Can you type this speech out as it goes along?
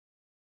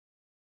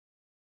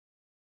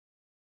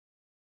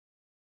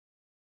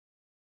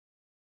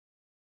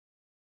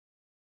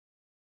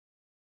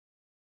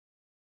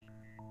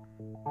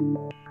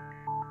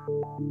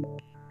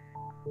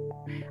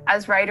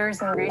As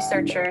writers and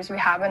researchers, we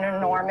have an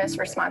enormous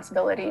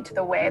responsibility to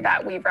the way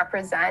that we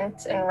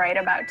represent and write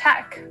about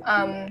tech.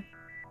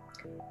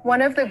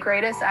 One of the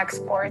greatest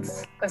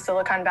exports of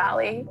Silicon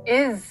Valley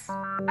is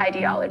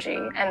ideology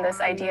and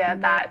this idea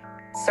that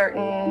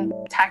certain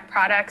tech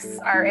products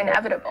are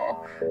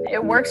inevitable.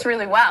 It works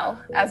really well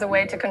as a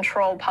way to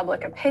control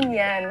public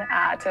opinion,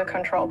 to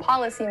control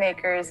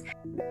policymakers.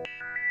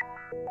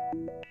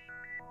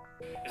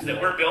 Is that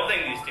we're building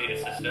these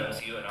data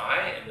systems, you and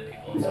I, and the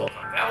people in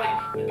Silicon Valley,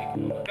 the people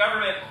in the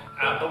government,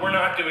 but we're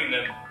not doing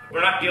them,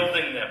 we're not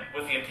building them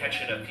with the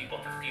intention of people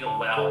to feel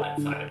well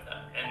inside of them.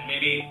 And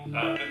maybe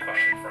a good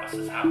question for us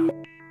is how.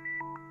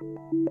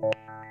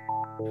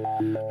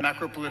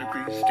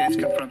 Macropolitically, states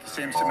confront the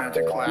same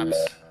semantic collapse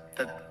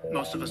that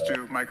most of us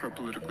do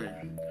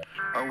micropolitically.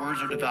 Our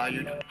words are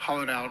devalued,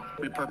 hollowed out,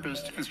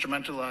 repurposed,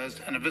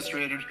 instrumentalized, and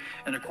eviscerated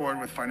in accord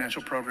with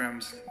financial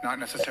programs, not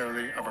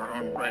necessarily of our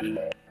own writing.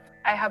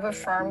 I have a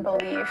firm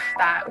belief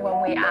that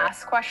when we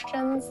ask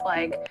questions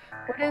like,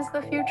 what is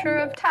the future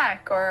of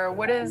tech? Or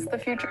what is the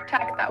future of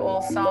tech that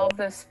will solve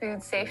this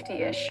food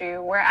safety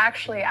issue? We're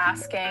actually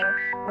asking,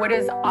 what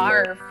is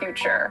our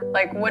future?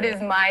 Like, what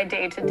is my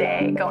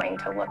day-to-day going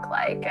to look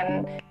like?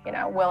 And, you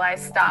know, will I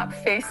stop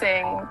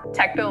facing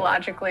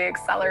technologically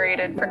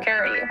accelerated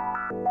precarity?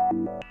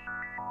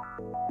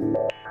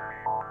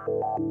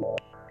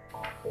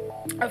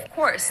 Of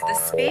course, the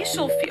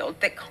spatial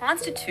field that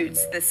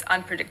constitutes this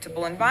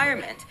unpredictable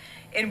environment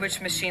in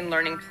which machine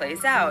learning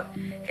plays out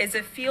is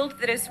a field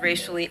that is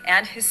racially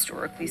and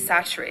historically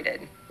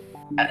saturated.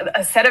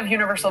 A set of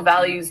universal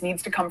values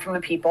needs to come from the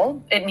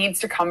people. It needs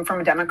to come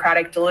from a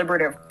democratic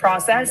deliberative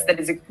process that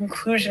is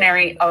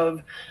inclusionary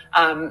of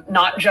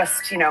not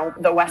just,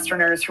 the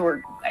Westerners who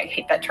are, I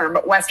hate that term,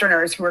 but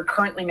Westerners who are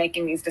currently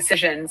making these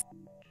decisions.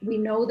 We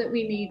know that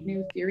we need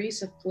new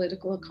theories of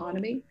political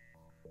economy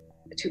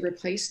to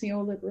replace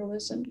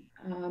neoliberalism.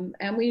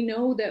 And we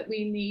know that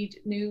we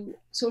need new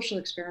social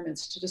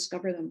experiments to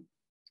discover them.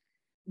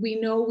 We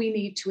know we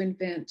need to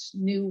invent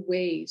new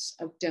ways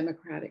of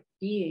democratic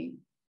being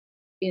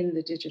in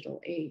the digital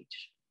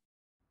age.